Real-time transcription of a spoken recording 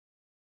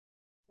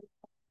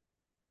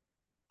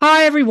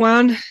Hi,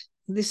 everyone.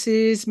 This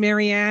is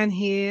Marianne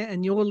here,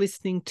 and you're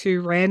listening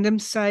to Random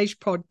Sage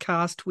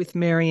Podcast with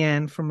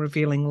Marianne from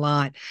Revealing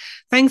Light.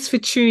 Thanks for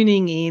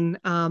tuning in.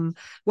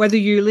 Whether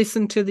you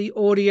listen to the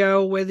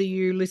audio, whether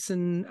you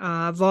listen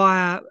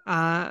via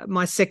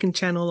my second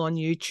channel on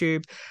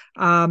YouTube,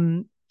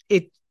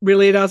 it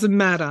really doesn't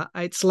matter.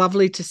 It's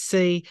lovely to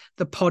see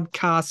the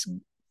podcast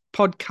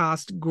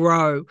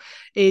grow.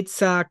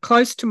 It's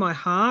close to my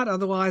heart.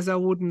 Otherwise, I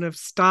wouldn't have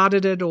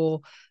started it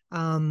or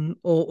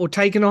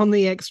taken on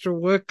the extra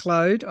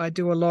workload. I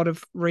do a lot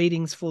of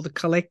readings for the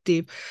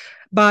collective,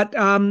 but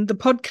the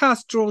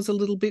podcast draws a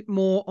little bit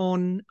more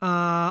on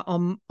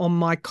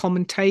my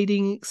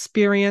commentating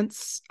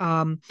experience.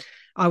 I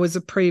was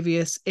a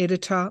previous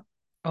editor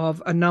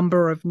of a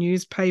number of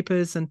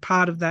newspapers, and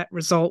part of that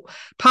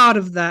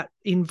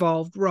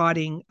involved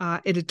writing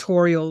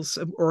editorials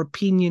or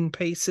opinion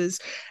pieces.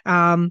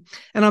 And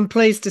I'm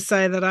pleased to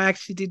say that I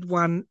actually did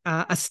win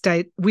a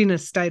state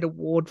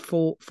award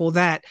for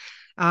that.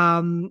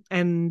 So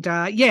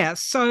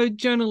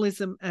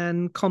journalism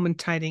and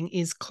commentating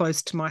is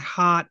close to my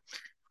heart.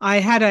 I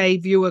had a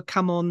viewer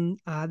come on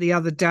the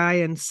other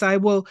day and say,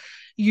 "Well,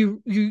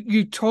 you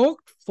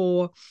talked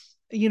for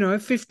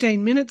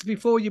 15 minutes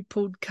before you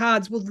pulled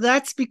cards." Well,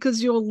 that's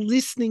because you're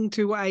listening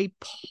to a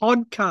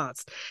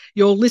podcast.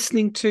 You're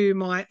listening to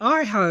my,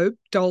 I hope,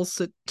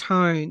 dulcet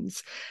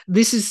tones.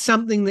 This is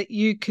something that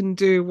you can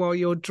do while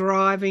you're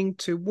driving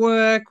to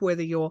work,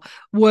 whether you're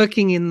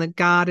working in the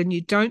garden.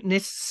 You don't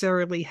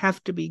necessarily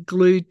have to be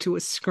glued to a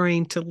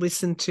screen to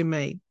listen to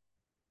me.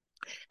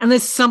 And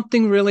there's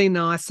something really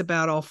nice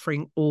about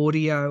offering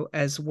audio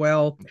as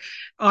well.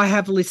 I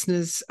have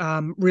listeners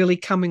really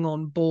coming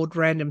on board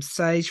Random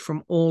Sage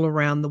from all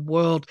around the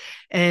world,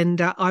 and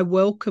I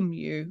welcome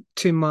you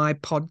to my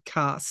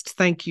podcast.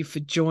 Thank you for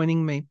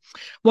joining me.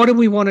 What do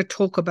we want to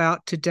talk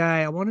about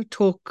today? I want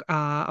to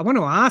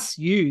ask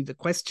you the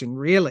question,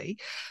 really.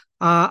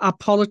 Are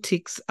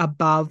politics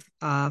above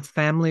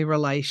family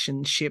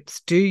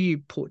relationships? Do you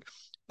put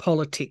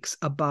politics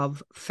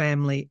above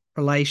family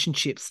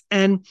relationships?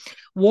 And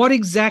what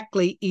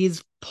exactly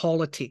is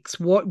politics?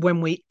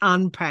 When we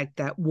unpack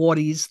that, what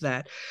is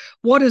that?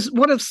 What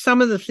are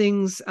some of the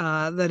things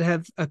that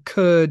have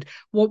occurred?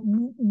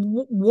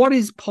 What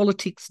is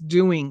politics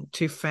doing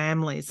to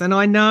families? And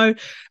I know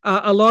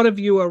a lot of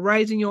you are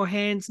raising your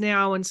hands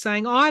now and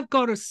saying, "I've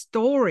got a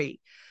story.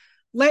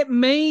 Let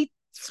me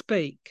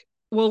speak."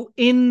 Well,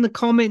 in the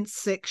comments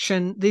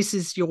section, this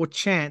is your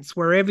chance.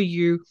 Wherever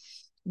you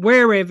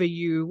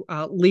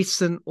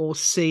listen or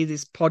see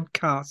this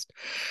podcast.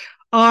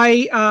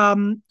 I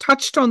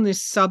touched on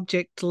this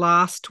subject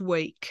last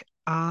week,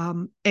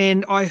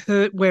 and I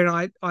heard when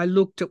I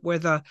looked at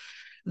whether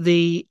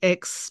the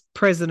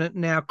ex-president,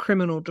 now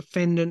criminal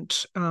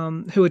defendant,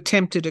 who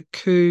attempted a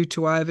coup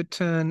to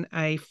overturn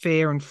a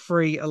fair and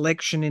free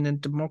election in a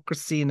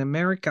democracy in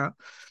America,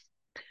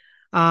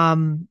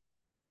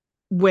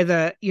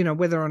 whether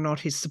or not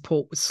his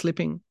support was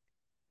slipping.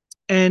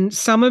 And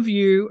some of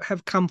you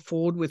have come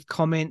forward with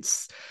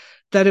comments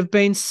that have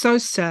been so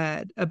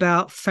sad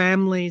about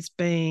families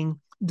being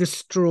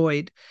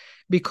destroyed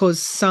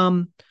because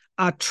some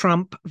are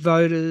Trump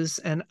voters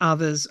and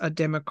others are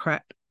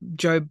Democrat,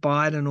 Joe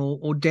Biden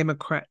or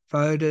Democrat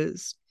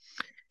voters.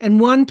 And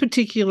one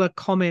particular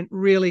comment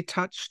really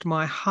touched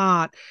my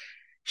heart.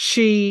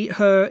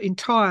 Her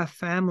entire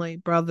family,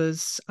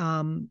 brothers,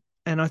 and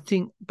I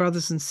think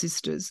brothers and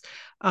sisters,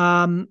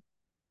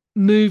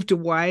 moved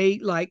away,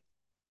 like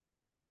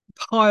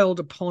piled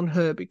upon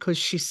her, because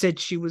she said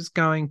she was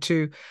going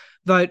to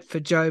vote for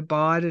Joe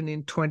Biden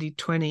in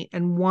 2020,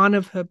 and one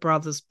of her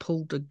brothers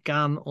pulled a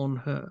gun on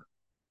her.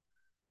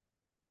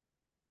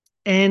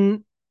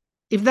 And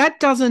if that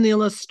doesn't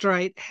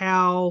illustrate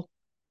how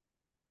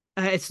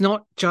it's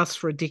not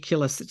just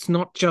ridiculous, it's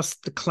not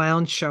just the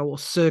clown show or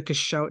circus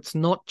show, it's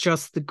not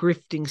just the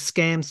grifting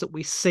scams that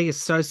we see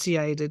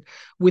associated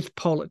with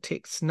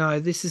politics.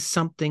 No, this is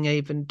something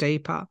even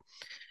deeper.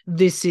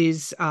 This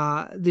is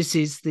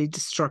the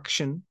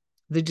destruction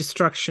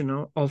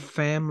of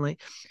family.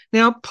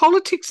 Now,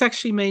 politics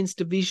actually means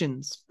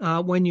divisions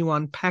when you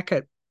unpack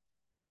it.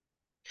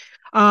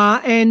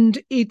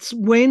 And it's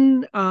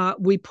when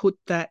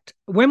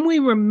when we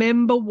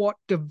remember what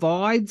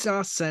divides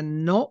us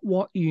and not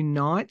what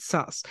unites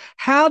us.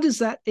 How does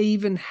that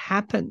even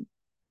happen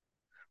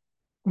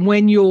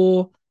when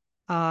you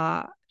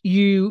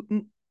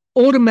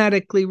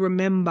automatically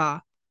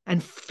remember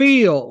and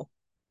feel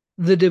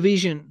the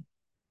division?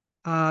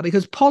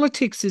 Because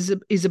politics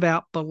is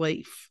about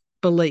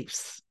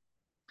beliefs.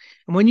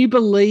 And when you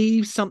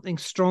believe something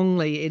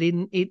strongly,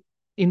 it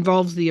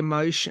involves the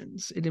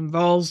emotions, it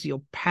involves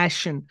your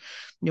passion,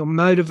 your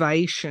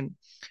motivation,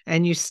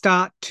 and you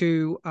start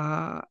to,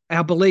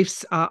 our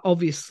beliefs are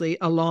obviously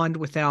aligned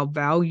with our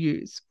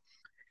values.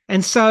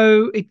 And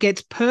so it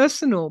gets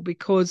personal,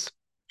 because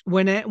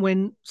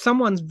when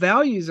someone's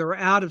values are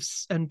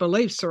and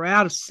beliefs are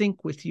out of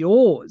sync with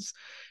yours,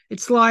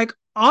 it's like,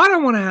 I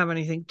don't want to have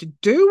anything to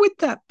do with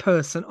that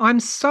person. I'm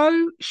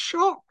so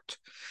shocked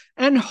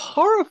and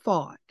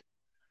horrified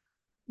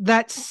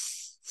that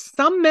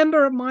some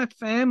member of my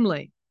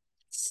family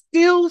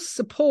still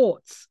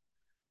supports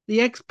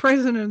the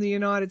ex-president of the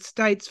United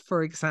States,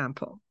 for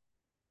example,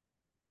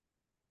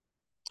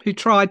 who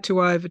tried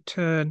to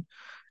overturn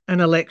an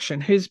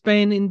election, who's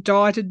been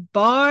indicted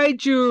by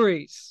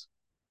juries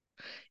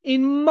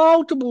in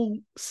multiple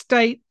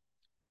state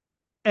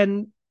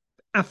and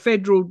a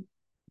federal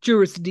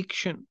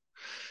jurisdiction,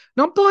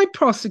 not by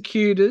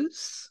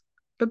prosecutors,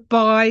 but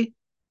by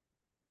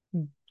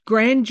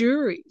grand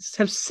juries,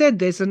 have said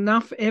there's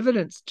enough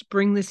evidence to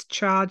bring this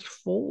charge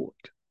forward.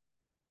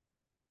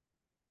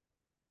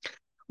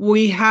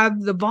 We have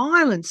the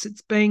violence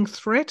that's being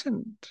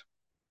threatened.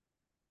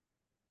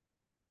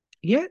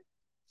 Yet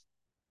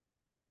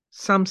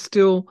some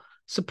still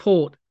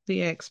support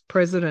the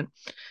ex-president,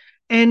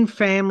 and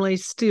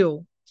families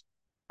still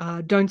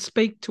don't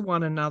speak to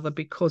one another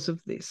because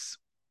of this.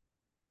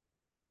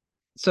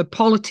 So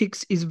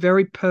politics is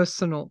very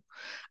personal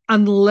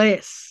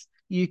unless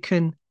you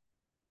can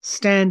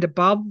stand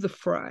above the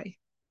fray,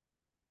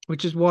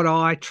 which is what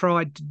I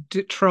try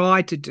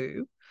to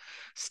do,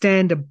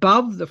 stand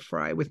above the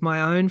fray with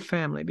my own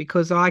family,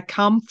 because I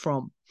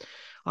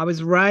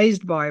was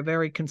raised by a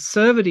very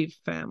conservative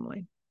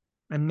family,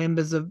 and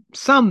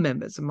some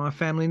members of my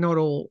family, not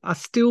all, are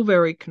still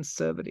very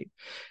conservative.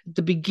 At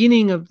the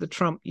beginning of the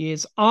Trump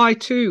years, I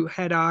too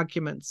had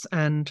arguments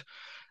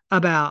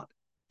about,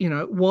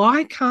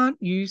 why can't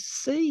you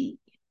see?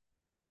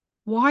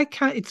 Why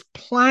can't, it's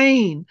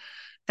plain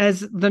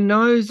as the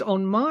nose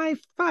on my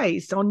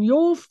face, on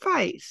your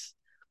face,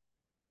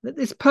 that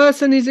this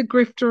person is a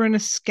grifter and a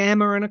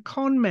scammer and a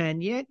con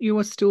man, yet you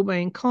are still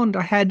being conned.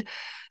 I had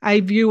a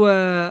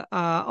viewer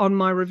on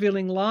my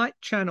Revealing Light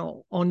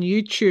channel on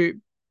YouTube,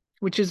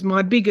 which is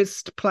my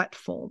biggest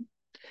platform.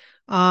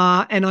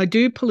 And I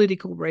do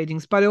political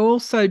readings, but I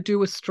also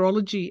do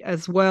astrology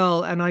as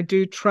well. And I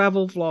do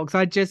travel vlogs.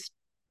 I just,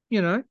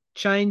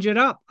 change it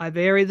up. I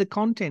vary the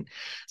content.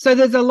 So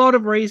there's a lot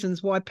of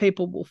reasons why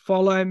people will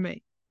follow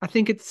me. I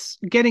think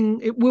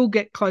it will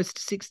get close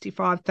to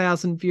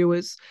 65,000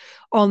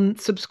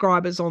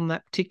 subscribers on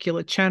that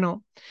particular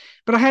channel.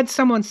 But I had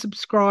someone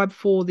subscribe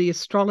for the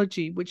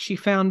astrology, which she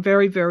found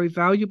very, very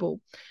valuable.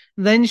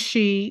 Then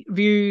she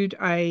viewed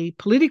a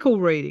political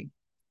reading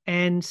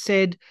and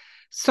said,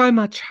 so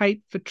much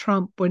hate for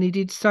Trump when he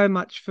did so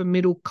much for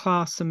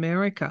middle-class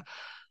America.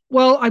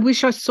 Well, I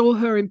wish I saw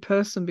her in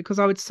person, because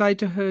I would say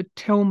to her,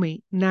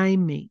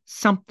 name me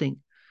something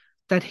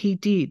that he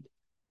did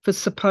for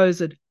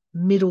supposed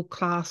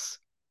middle-class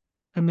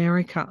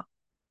America.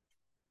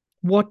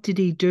 What did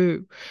he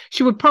do?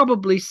 She would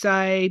probably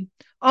say,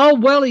 oh,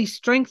 well, he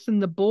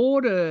strengthened the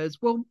borders.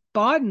 Well,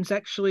 Biden's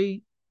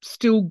actually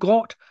still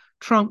got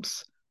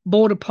Trump's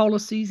border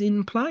policies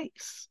in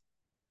place.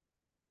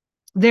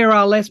 There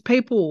are less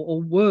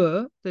people,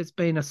 there's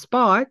been a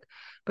spike,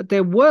 but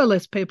there were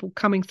less people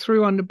coming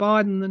through under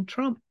Biden than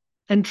Trump.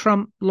 And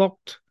Trump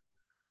locked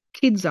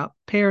kids up,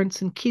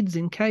 parents and kids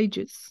in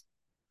cages.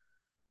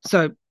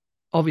 So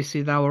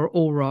obviously they were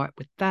all right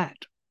with that.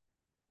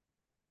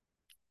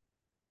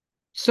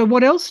 So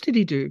what else did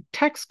he do?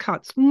 Tax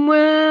cuts.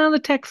 Well, the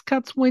tax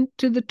cuts went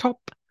to the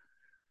top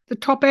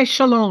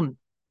echelon,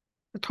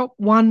 the top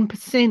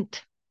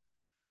 1%.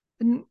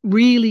 Didn't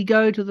really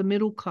go to the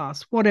middle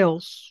class. What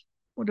else?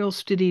 What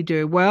else did he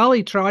do? Well,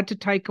 he tried to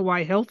take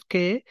away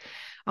healthcare.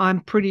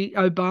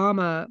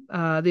 Obama,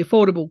 the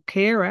Affordable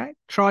Care Act,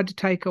 tried to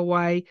take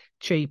away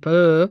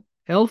cheaper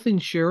health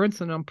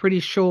insurance, and I'm pretty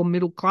sure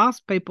middle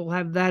class people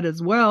have that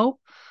as well.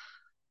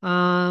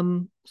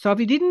 So if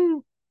he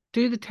didn't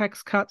do the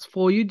tax cuts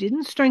for you,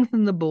 didn't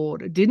strengthen the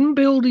border, didn't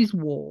build his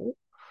wall,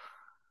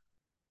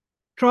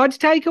 tried to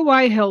take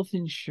away health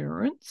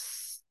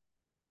insurance,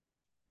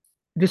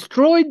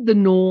 destroyed the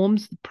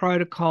norms, the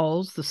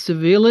protocols, the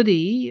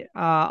civility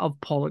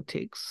of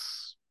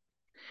politics,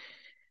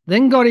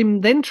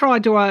 then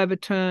tried to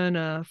overturn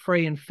a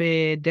free and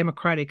fair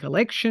democratic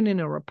election in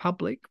a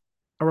republic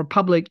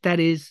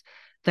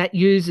that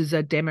uses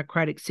a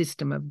democratic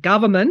system of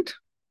government.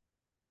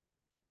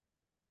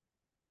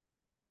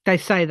 They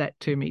say that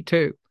to me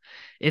too.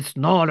 It's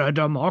not a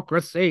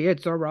democracy,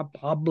 it's a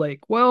republic.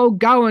 Well,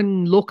 go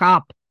and look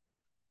up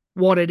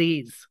what it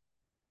is,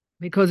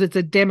 because it's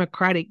a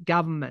democratic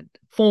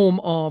form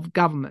of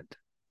government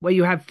where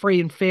you have free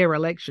and fair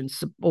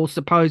elections, or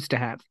supposed to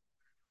have,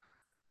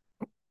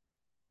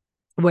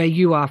 where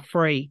you are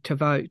free to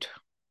vote.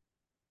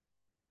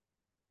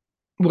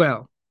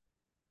 Well,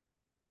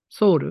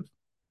 sort of.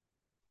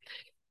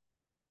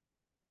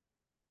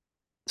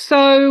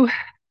 So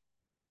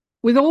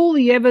with all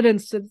the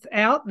evidence that's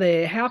out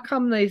there, how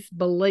come these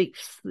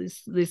beliefs,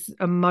 this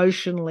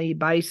emotionally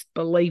based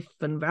belief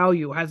and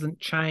value hasn't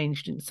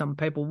changed in some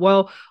people?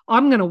 Well,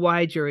 I'm going to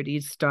wager it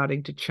is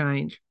starting to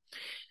change.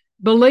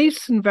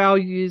 Beliefs and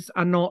values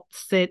are not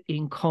set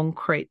in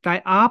concrete.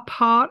 They are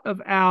part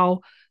of our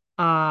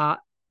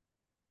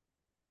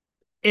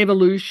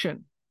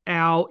evolution,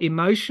 our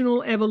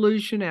emotional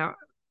evolution, our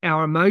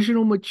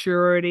emotional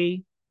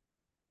maturity.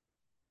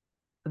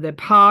 They're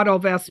part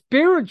of our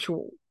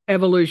spiritual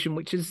evolution,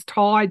 which is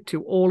tied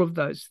to all of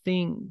those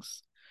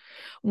things.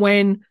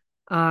 When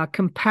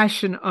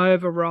compassion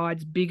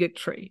overrides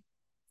bigotry,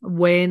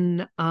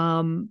 when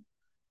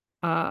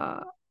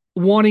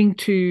wanting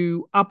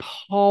to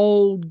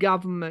uphold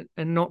government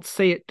and not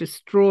see it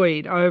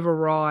destroyed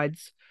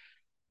overrides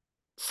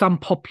some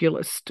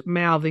populist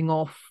mouthing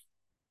off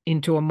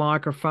into a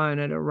microphone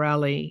at a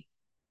rally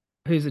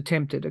who's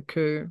attempted a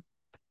coup,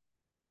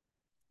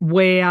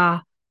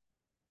 where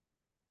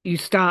you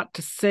start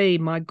to see,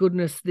 my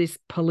goodness, this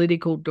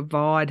political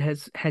divide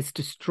has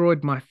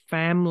destroyed my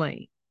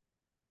family.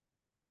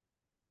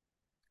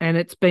 And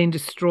it's been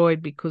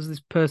destroyed because this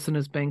person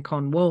has been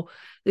conned. Well,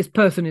 this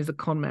person is a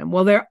con man.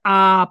 Well, there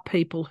are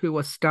people who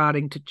are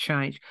starting to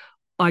change.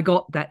 I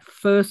got that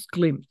first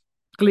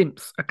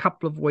glimpse a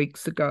couple of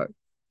weeks ago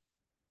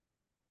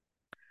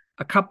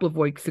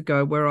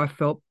where I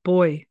felt,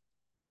 boy,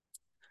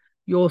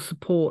 your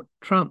support,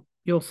 Trump,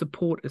 your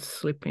support is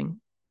slipping.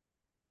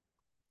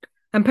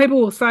 And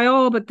people will say,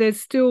 oh, but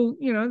there's still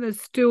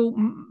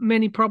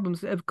many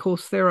problems. Of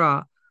course there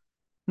are.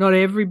 Not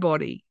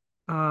everybody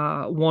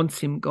wants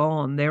him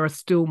gone. There are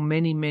still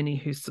many, many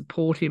who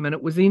support him. And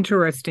it was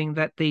interesting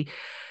that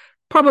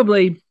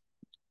probably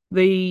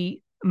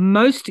the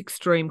most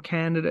extreme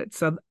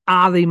candidates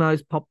are the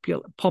most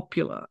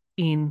popular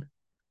in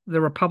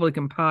the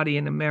Republican Party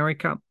in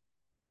America.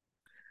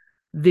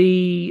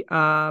 The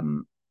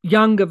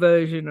younger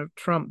version of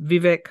Trump,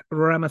 Vivek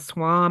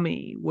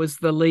Ramaswamy, was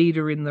the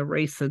leader in the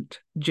recent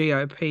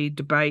GOP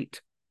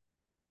debate.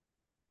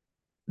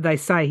 They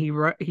say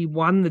he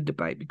won the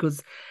debate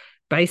because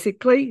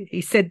basically he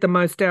said the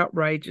most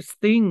outrageous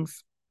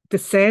things.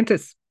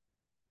 DeSantis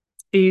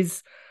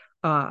is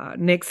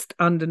next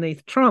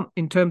underneath Trump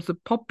in terms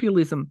of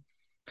populism.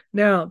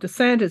 Now,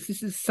 DeSantis,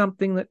 this is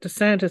something that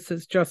DeSantis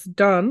has just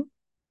done.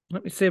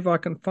 Let me see if I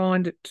can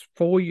find it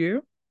for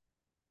you.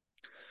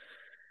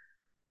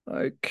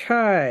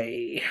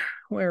 Okay,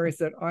 where is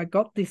it? I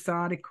got this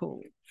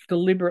article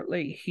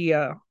deliberately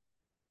here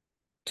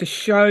to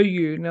show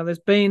you. Now, there's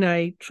been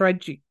a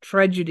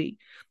tragedy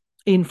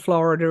in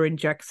Florida, in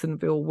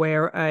Jacksonville,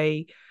 where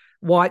a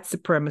white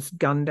supremacist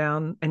gunned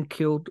down and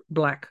killed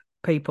black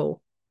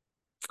people.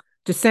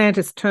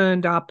 DeSantis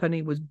turned up and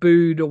he was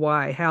booed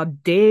away. How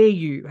dare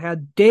you? How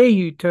dare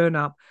you turn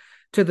up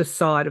to the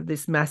site of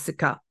this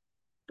massacre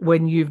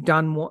when you've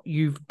done what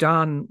you've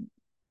done?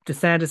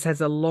 DeSantis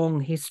has a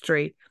long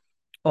history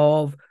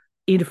of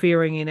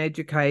interfering in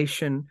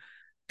education,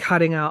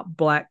 cutting out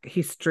Black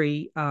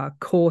history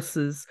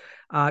courses,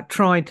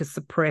 trying to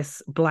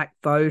suppress Black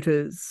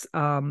voters.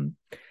 And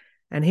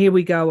here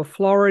we go. A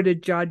Florida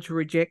judge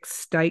rejects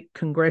state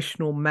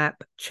congressional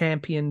map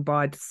championed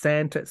by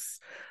DeSantis.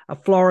 A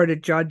Florida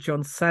judge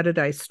on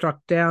Saturday struck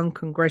down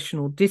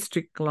congressional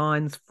district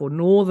lines for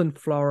northern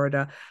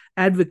Florida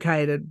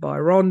advocated by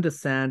Ron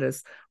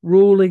DeSantis,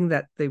 ruling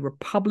that the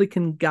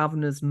Republican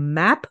governor's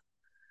map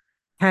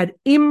had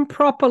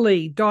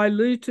improperly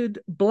diluted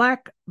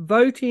Black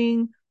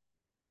voting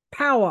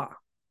power.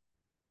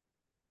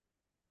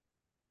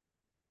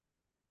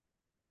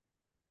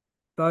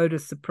 Voter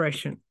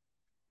suppression.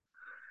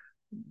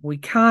 We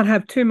can't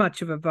have too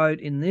much of a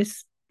vote in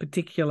this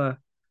particular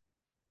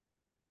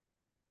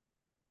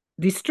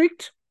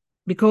district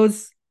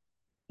because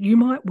you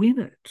might win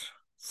it.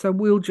 So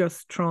we'll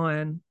just try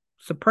and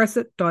suppress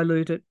it,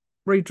 dilute it,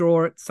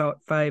 redraw it so it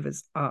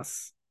favours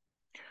us.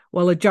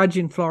 Well, a judge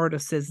in Florida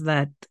says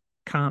that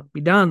can't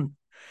be done.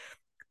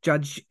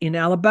 Judge in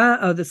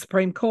Alabama, the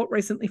Supreme Court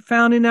recently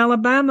found in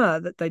Alabama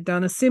that they'd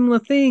done a similar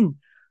thing.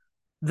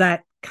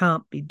 That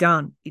can't be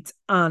done. It's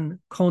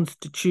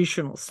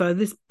unconstitutional. So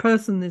this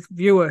person, this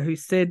viewer who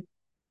said,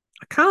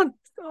 I can't,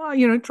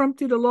 Trump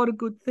did a lot of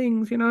good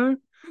things,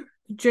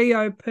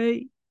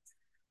 GOP.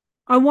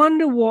 I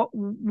wonder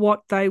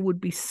what they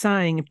would be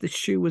saying if the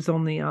shoe was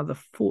on the other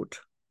foot,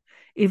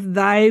 if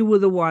they were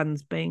the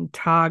ones being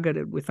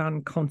targeted with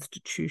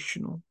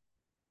unconstitutional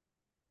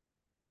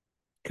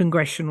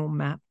congressional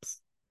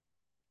maps.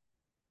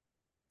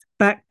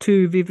 Back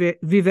to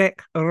Vivek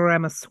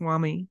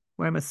Ramaswamy,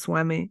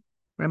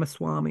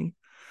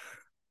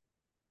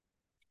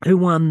 who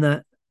won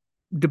the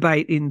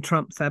debate in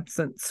Trump's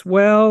absence.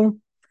 Well,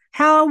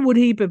 how would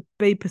he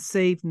be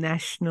perceived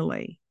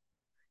nationally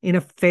in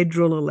a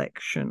federal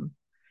election?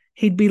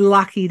 He'd be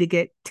lucky to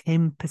get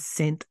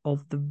 10%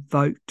 of the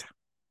vote.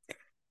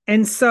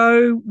 And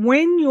so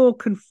when you're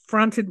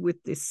confronted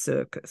with this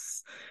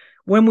circus,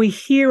 when we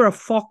hear a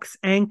Fox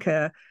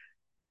anchor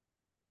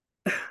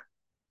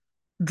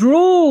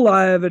drool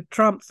over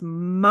Trump's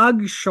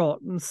mugshot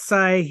and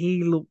say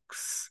he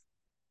looks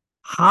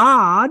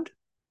hard,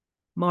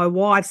 my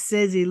wife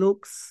says he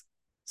looks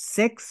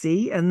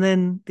sexy, and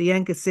then the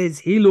anchor says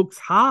he looks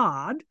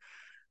hard,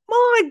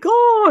 my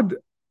God,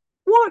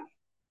 what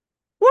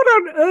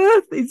on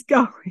earth is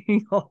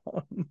going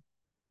on?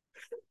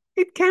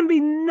 It can be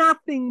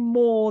nothing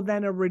more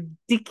than a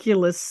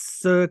ridiculous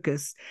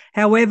circus.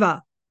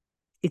 However,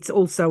 it's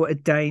also a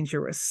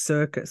dangerous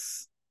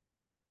circus.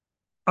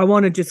 I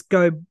want to just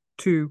go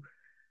to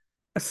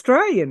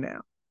Australia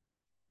now.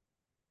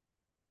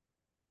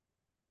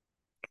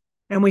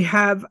 And we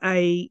have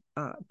a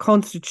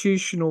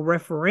constitutional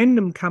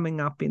referendum coming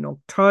up in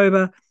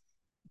October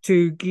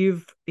to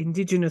give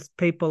Indigenous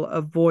people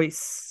a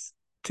voice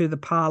to the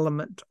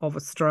Parliament of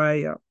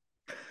Australia.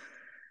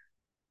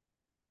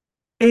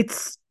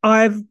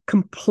 I've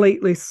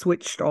completely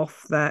switched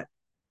off it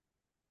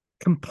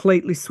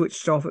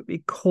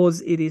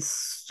because it is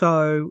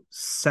so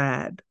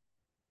sad.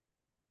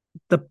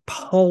 The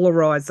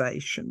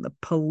polarization, the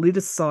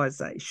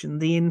politicization,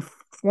 the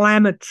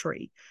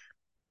inflammatory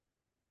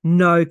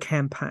no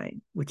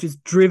campaign, which is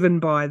driven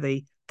by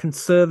the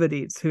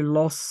Conservatives who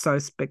lost so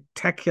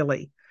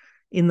spectacularly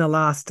in the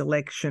last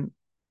election,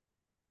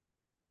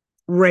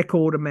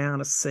 record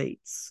amount of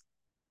seats,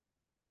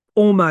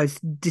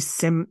 almost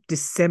destroyed.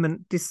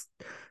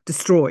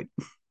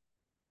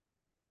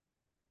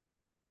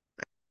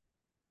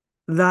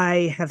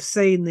 They have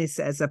seen this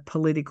as a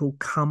political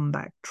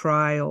comeback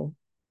trail.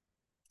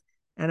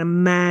 And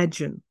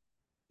imagine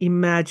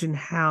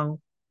how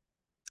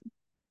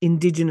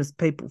Indigenous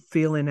people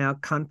feel in our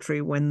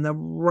country when the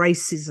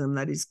racism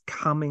that is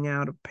coming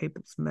out of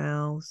people's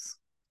mouths.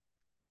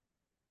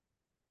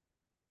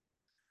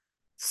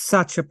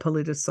 Such a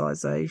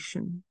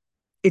politicization.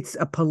 It's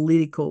a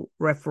political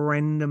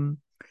referendum.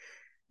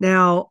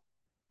 Now,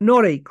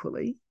 not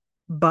equally,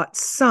 but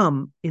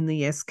some in the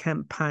Yes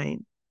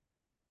campaign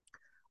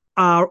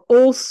are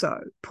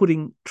also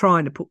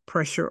trying to put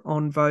pressure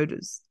on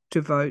voters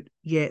to vote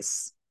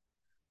yes,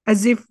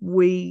 as if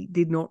we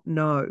did not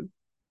know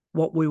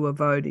what we were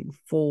voting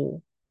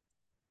for.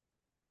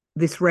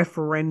 This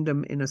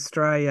referendum in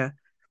Australia,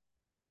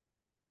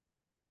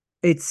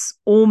 it's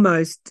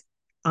almost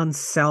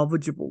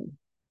unsalvageable,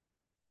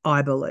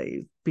 I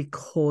believe,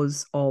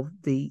 because of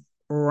the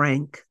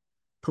rank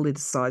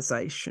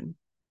politicisation.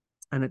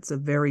 And it's a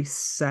very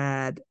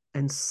sad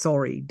and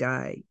sorry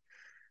day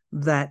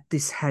that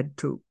this had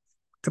to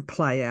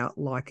play out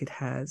like it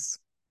has.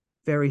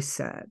 Very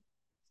sad.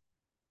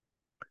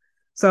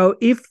 So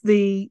if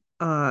the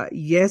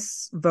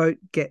yes vote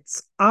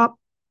gets up,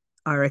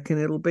 I reckon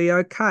it'll be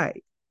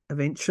okay.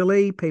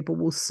 Eventually, people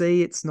will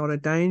see it's not a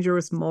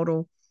dangerous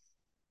model.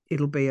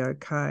 It'll be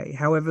okay.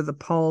 However, the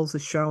polls are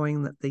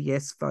showing that the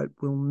yes vote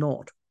will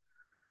not,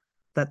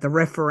 that the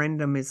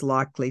referendum is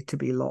likely to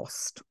be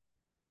lost.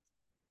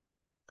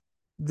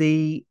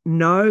 The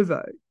no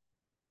vote,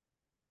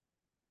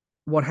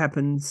 what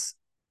happens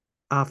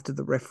after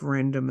the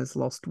referendum is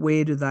lost?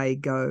 Where do they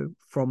go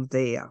from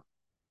there?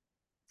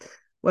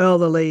 Well,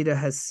 the leader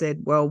has said,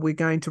 well, we're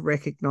going to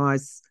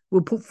recognise,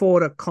 we'll put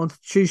forward a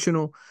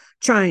constitutional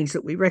change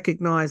that we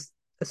recognise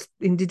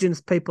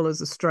Indigenous people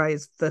as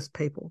Australia's first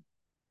people.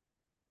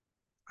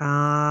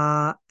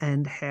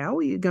 And how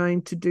are you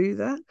going to do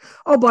that?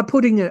 Oh, by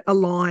putting a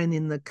line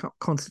in the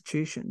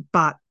Constitution.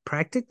 But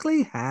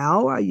practically,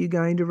 how are you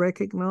going to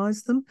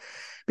recognise them?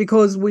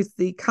 Because with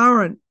the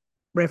current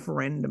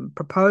referendum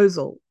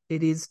proposal,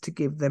 it is to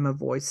give them a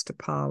voice to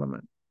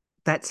Parliament.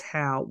 That's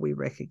how we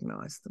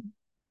recognise them.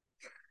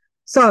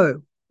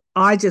 So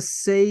I just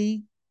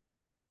see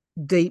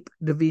deep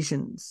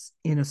divisions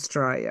in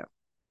Australia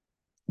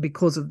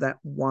because of that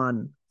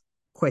one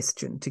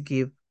question to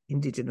give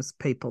Indigenous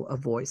people a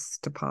voice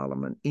to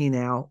Parliament in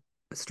our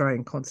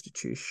Australian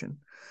Constitution.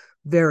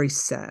 Very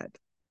sad.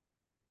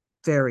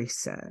 Very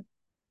sad.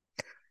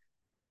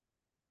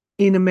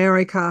 In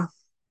America,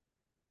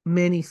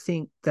 many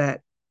think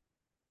that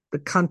the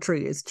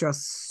country is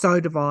just so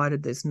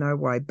divided, there's no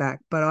way back.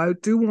 But I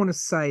do want to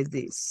say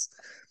this.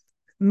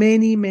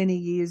 Many, many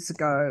years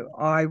ago,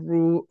 I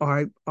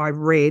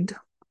read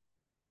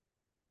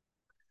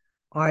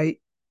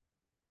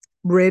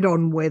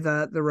on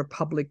whether the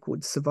Republic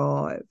would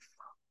survive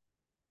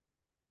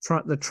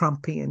the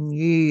Trumpian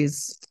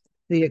years,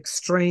 the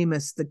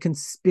extremists, the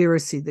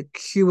conspiracy, the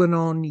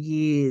QAnon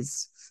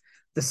years,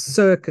 the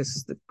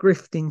circus, the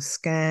grifting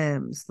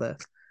scams, the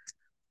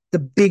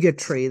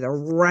bigotry, the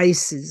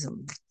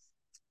racism,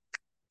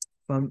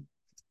 the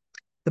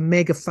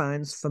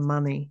megaphones for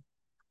money.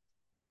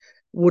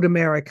 Would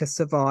America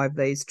survive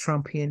these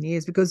Trumpian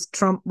years? Because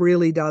Trump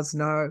really does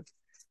know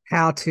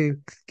how to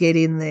get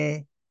in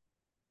there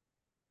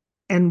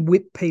and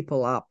whip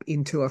people up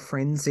into a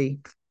frenzy,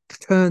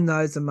 turn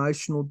those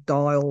emotional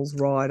dials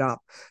right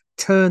up,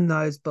 turn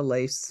those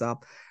beliefs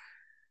up,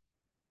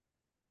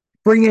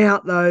 bring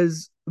out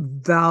those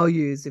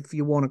values, if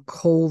you want to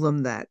call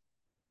them that,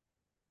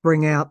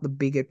 bring out the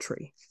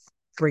bigotry,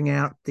 bring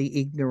out the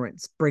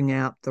ignorance, bring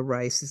out the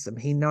racism.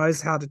 He knows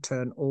how to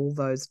turn all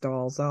those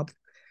dials up.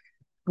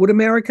 Would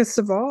America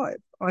survive?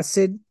 I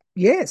said,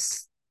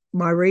 yes.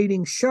 My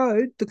reading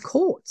showed the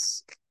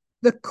courts.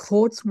 The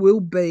courts will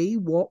be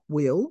what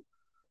will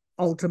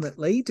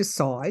ultimately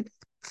decide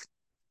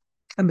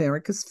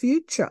America's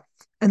future.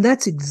 And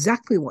that's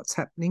exactly what's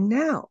happening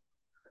now.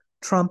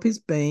 Trump is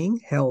being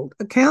held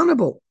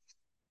accountable.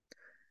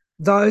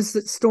 Those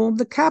that stormed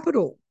the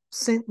Capitol,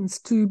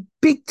 sentenced to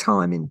big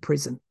time in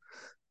prison.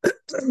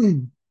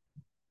 The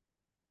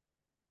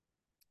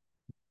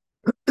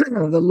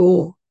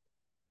law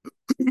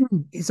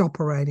is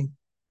operating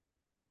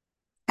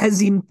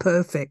as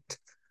imperfect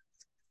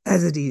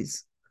as it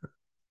is.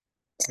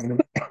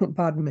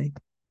 Pardon me.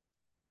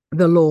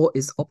 The law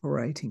is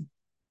operating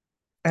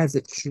as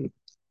it should.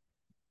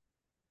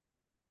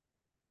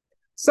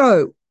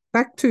 So,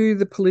 back to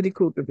the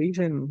political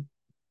division.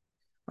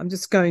 I'm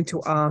just going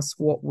to ask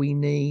what we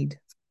need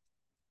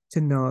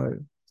to know.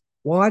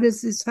 Why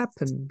does this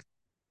happen?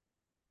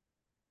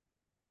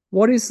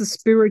 What is the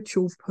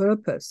spiritual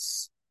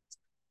purpose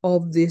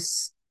of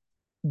this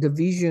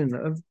division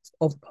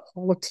of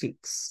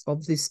politics,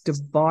 of this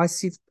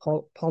divisive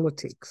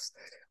politics?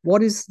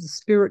 What is the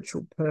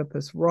spiritual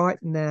purpose right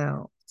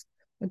now?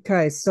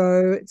 Okay,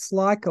 so it's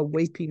like a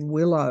weeping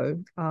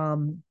willow,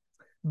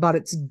 but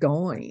it's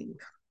dying.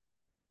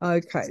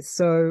 Okay,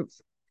 so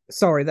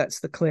sorry, that's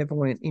the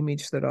clairvoyant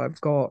image that I've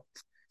got.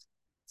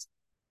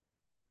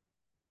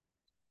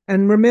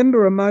 And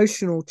remember,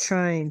 emotional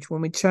change,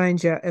 when we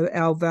change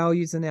our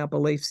values and our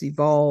beliefs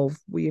evolve,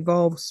 we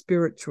evolve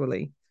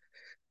spiritually.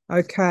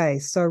 Okay,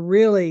 so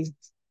really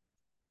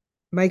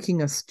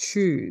making us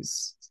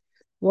choose.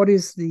 What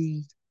is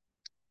the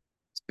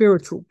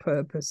spiritual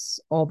purpose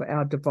of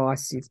our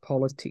divisive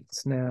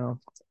politics now?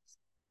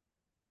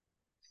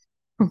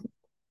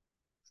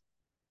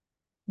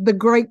 The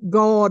great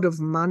god of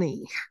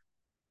money,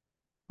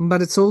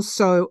 but it's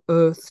also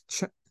earth,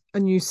 a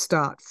new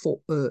start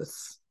for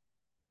earth.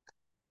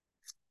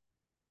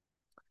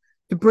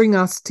 To bring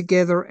us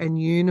together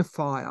and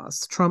unify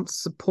us.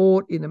 Trump's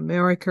support in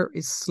America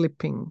is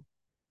slipping.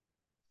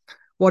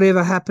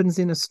 Whatever happens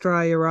in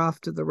Australia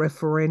after the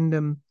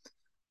referendum,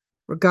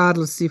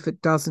 regardless if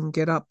it doesn't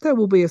get up, there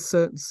will be a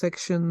certain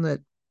section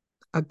that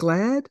are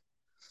glad.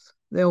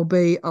 There'll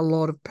be a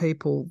lot of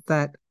people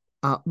that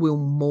will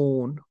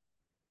mourn,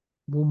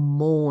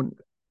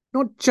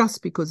 not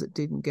just because it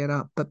didn't get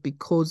up, but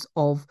because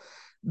of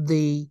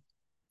the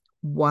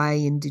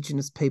way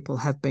Indigenous people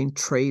have been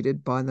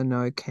treated by the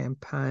No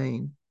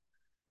campaign.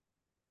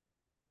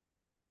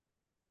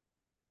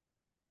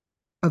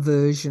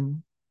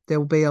 Aversion. There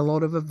will be a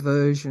lot of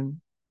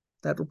aversion.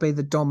 That will be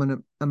the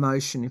dominant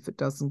emotion if it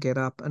doesn't get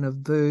up, an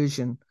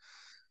aversion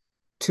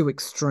to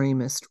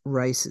extremist,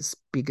 racist,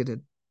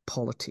 bigoted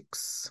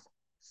politics.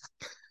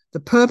 The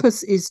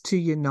purpose is to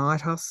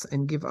unite us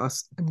and give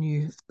us a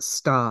new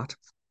start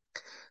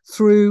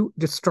through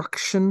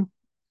destruction.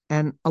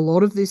 And a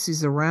lot of this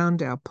is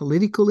around our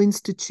political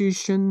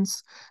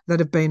institutions that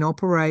have been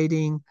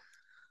operating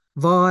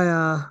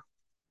via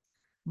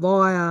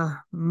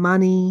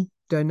money,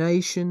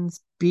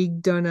 donations,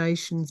 big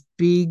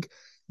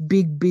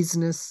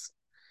business.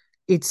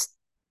 It's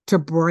to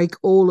break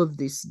all of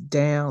this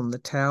down, the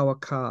Tower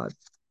card.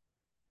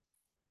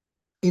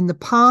 In the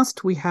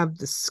past, we have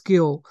the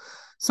skill.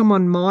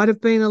 Someone might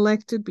have been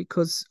elected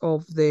because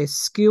of their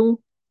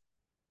skill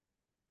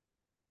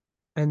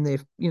and they're,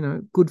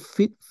 good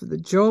fit for the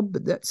job,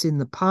 but that's in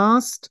the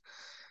past.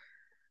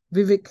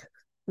 Vivek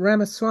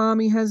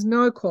Ramaswamy has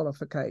no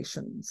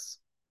qualifications.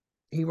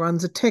 He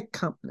runs a tech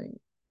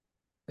company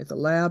with a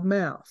loud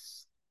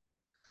mouth.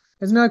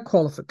 There's no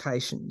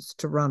qualifications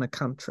to run a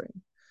country.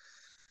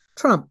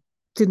 Trump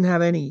didn't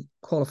have any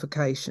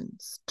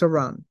qualifications to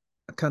run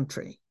a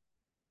country.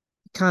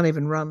 He can't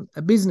even run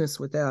a business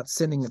without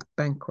sending it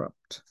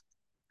bankrupt.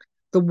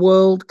 The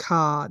world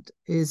card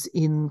is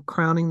in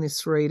crowning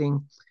this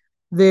reading.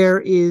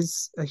 There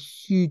is a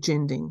huge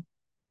ending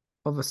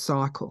of a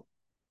cycle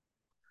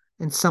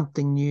and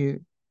something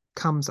new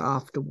comes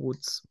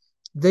afterwards.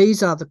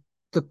 These are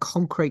the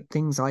concrete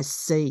things I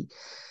see.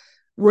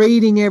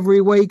 Reading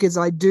every week as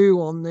I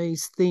do on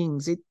these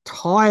things, it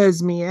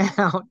tires me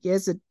out.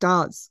 Yes, it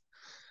does.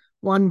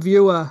 One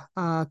viewer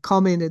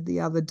commented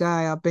the other day,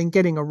 I've been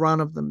getting a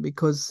run of them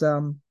because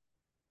of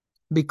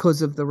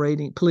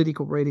the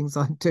political readings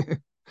I do.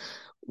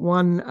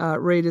 One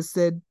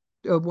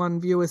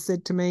viewer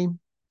said to me,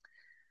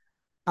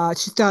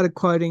 she started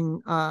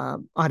quoting, I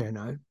don't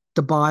know,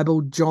 the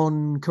Bible,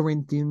 John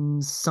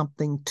Corinthians,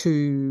 something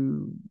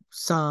to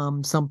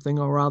Psalm, something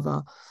or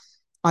other.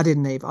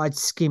 I'd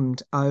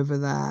skimmed over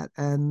that.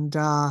 And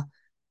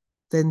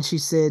then she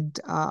said,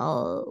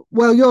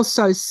 well, you're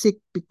so sick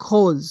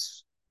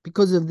because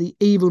of the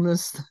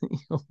evilness that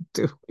you're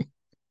doing.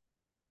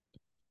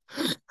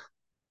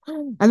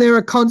 And there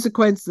are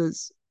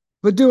consequences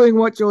for doing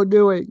what you're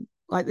doing.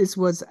 Like this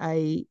was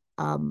a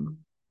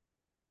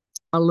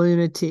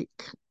lunatic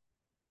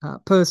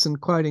person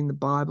quoting the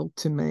Bible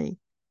to me.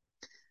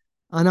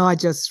 And I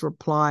just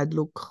replied,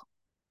 look,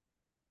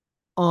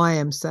 I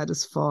am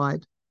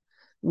satisfied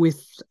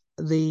with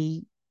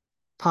the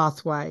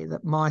pathway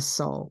that my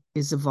soul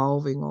is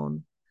evolving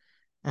on.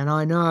 And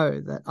I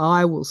know that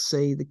I will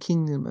see the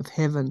kingdom of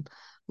heaven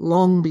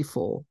long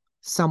before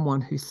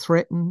someone who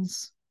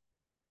threatens,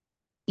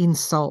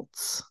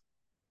 insults,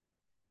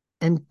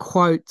 and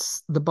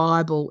quotes the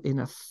Bible in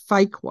a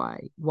fake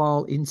way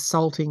while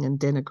insulting and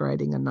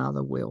denigrating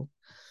another will.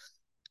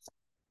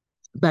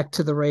 Back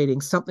to the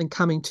reading, something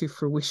coming to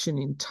fruition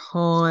in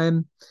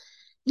time.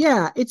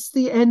 Yeah, it's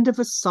the end of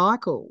a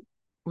cycle.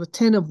 The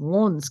Ten of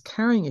Wands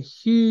carrying a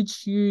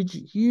huge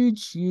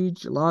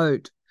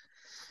load.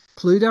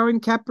 Pluto in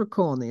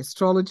Capricorn, the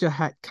astrologer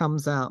hat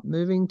comes out,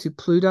 moving to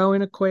Pluto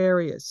in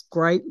Aquarius.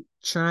 Great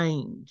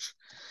change.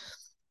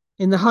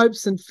 In the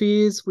hopes and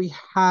fears, we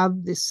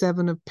have the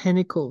Seven of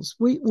Pentacles.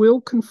 We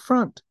will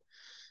confront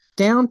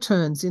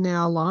downturns in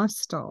our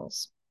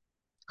lifestyles,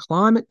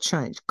 climate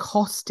change,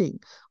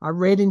 costing. I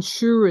read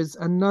insurers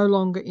are no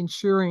longer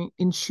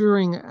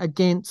insuring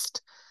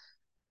against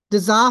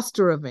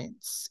disaster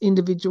events,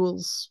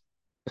 individuals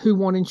who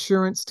want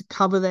insurance to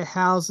cover their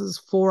houses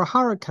for a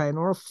hurricane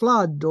or a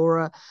flood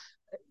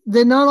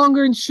they're no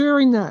longer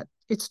insuring that.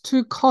 It's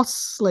too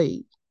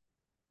costly.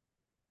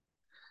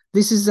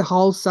 This is a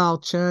wholesale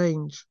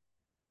change,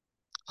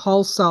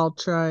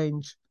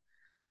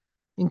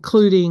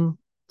 including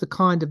the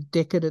kind of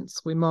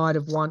decadence we might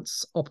have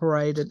once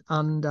operated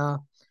under.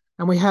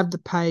 And we have the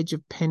Page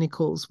of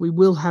Pentacles. We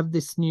will have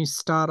this new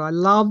start. I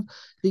love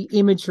the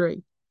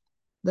imagery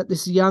that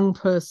this young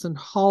person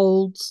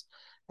holds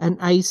an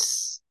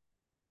Ace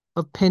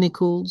of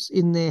Pentacles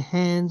in their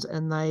hands,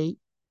 and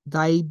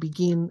they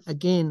begin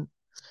again.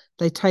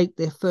 They take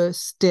their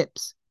first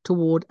steps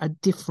toward a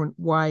different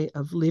way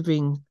of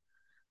living.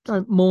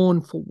 Don't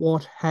mourn for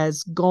what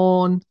has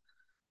gone.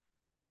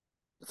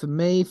 For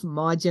me, for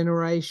my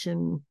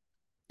generation,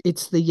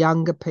 it's the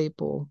younger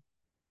people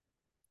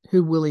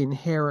who will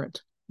inherit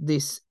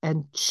this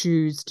and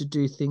choose to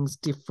do things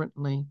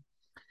differently.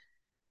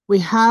 We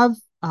have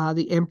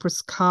the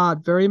Empress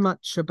card, very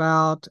much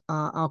about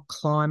our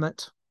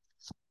climate.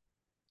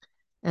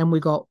 And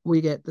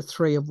we get the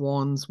Three of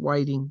Wands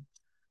waiting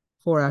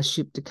for our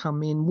ship to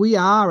come in. We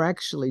are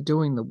actually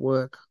doing the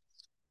work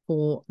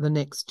for the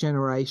next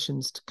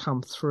generations to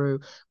come through.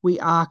 We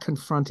are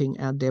confronting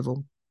our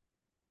devil.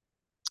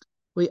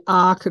 We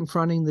are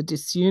confronting the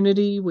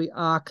disunity. We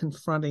are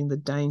confronting the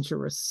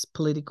dangerous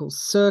political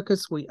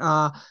circus. We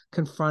are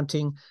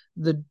confronting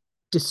the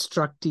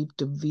destructive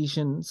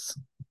divisions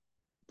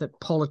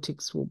that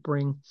politics will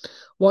bring.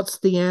 What's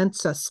the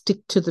answer?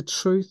 Stick to the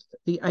truth.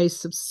 The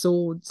Ace of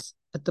Swords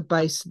at the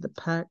base of the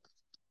pack.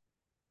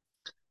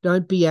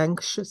 Don't be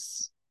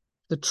anxious.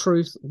 The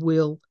truth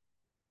will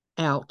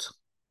out.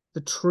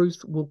 The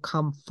truth will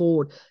come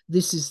forward.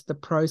 This is the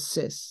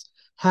process.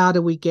 How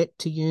do we get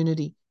to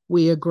unity?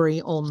 We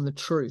agree on the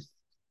truth.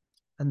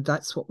 And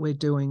that's what we're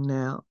doing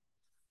now.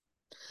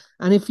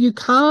 And if you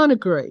can't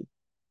agree,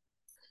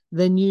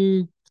 then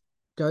you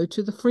go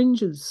to the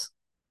fringes.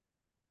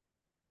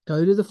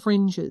 Go to the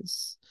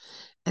fringes.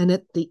 And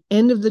at the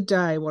end of the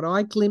day, what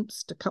I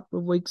glimpsed a couple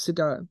of weeks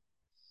ago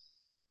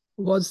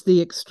was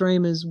the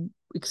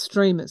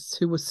extremists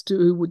who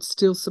would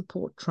still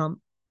support Trump.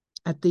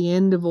 At the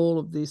end of all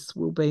of this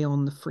will be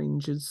on the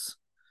fringes.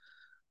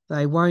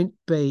 They won't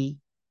be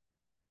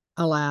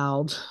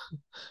allowed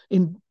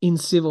in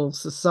civil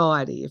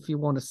society, if you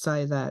want to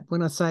say that.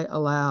 When I say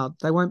allowed,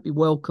 they won't be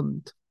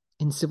welcomed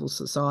in civil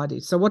society.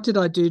 So what did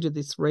I do to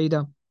this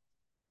reader,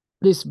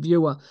 this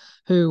viewer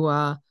who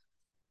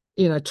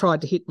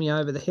tried to hit me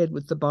over the head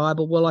with the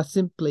Bible? Well, I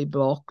simply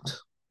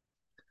blocked.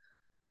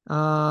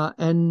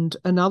 And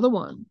another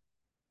one,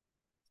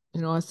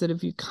 I said,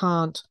 if you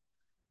can't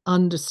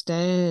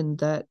understand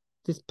that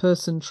this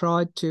person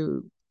tried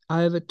to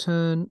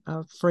overturn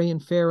a free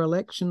and fair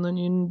election, then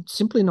you're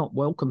simply not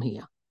welcome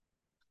here.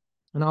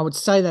 And I would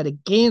say that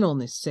again on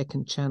this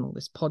second channel,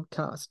 this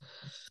podcast.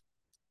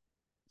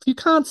 If you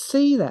can't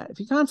see that, if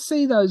you can't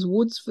see those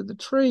woods for the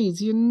trees,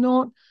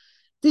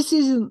 this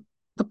isn't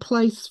the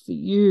place for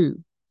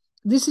you.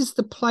 This is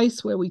the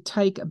place where we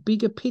take a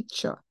bigger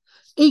picture.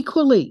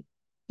 Equally,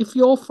 if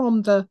you're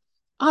from the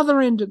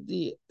other end of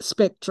the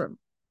spectrum,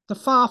 the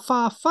far,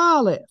 far,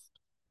 far left,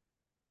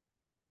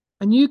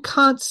 and you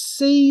can't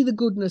see the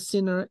goodness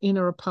in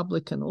a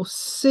Republican or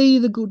see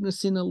the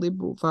goodness in a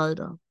Liberal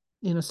voter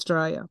in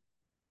Australia,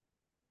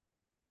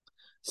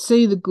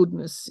 see the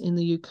goodness in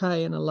the UK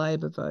in a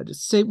Labor voter,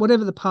 see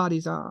whatever the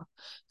parties are.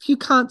 If you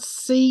can't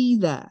see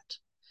that,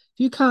 if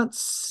you can't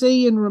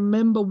see and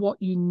remember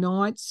what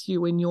unites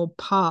you in your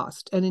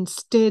past and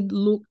instead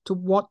look to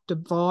what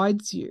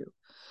divides you,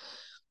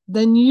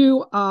 then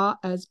you are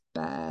as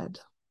bad.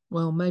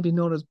 Well, maybe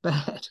not as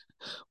bad,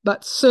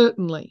 but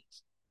certainly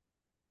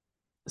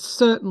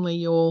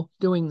you're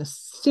doing the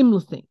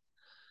similar thing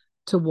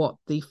to what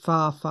the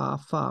far, far,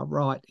 far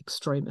right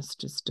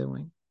extremist is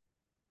doing.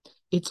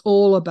 It's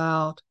all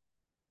about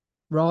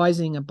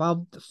rising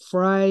above the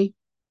fray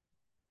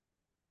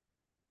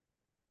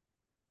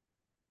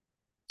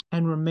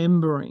and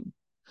remembering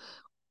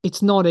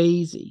it's not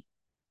easy.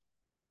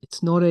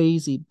 It's not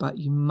easy, but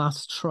you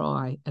must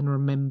try and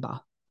remember.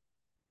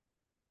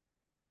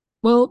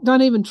 Well,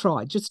 don't even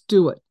try, just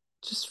do it.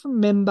 Just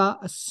remember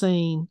a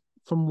scene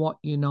from what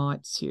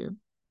unites you.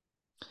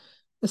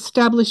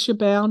 Establish your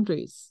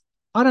boundaries.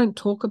 I don't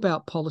talk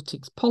about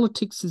politics.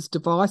 Politics is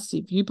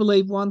divisive. You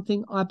believe one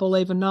thing, I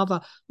believe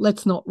another.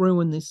 Let's not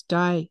ruin this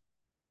day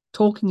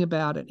talking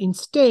about it.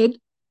 Instead,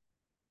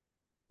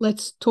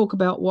 let's talk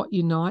about what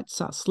unites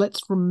us.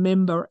 Let's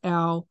remember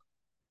our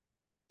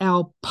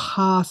our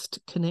past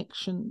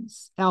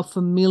connections, our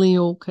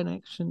familial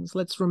connections.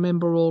 Let's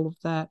remember all of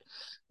that.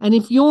 And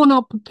if you're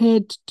not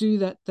prepared to do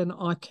that, then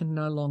I can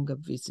no longer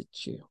visit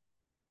you.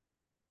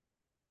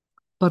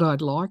 But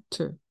I'd like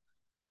to.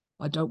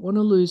 I don't want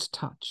to lose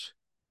touch,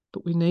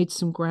 but we need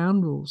some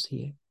ground rules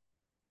here.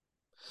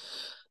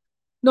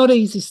 Not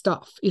easy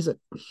stuff, is it?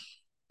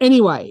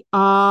 Anyway,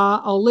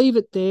 I'll leave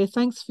it there.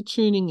 Thanks for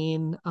tuning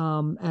in,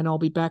 and I'll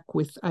be back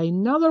with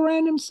another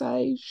Random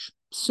Sage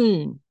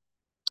soon.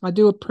 I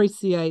do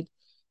appreciate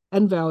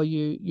and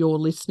value your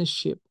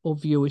listenership or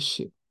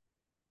viewership.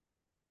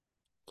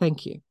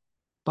 Thank you.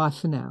 Bye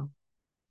for now.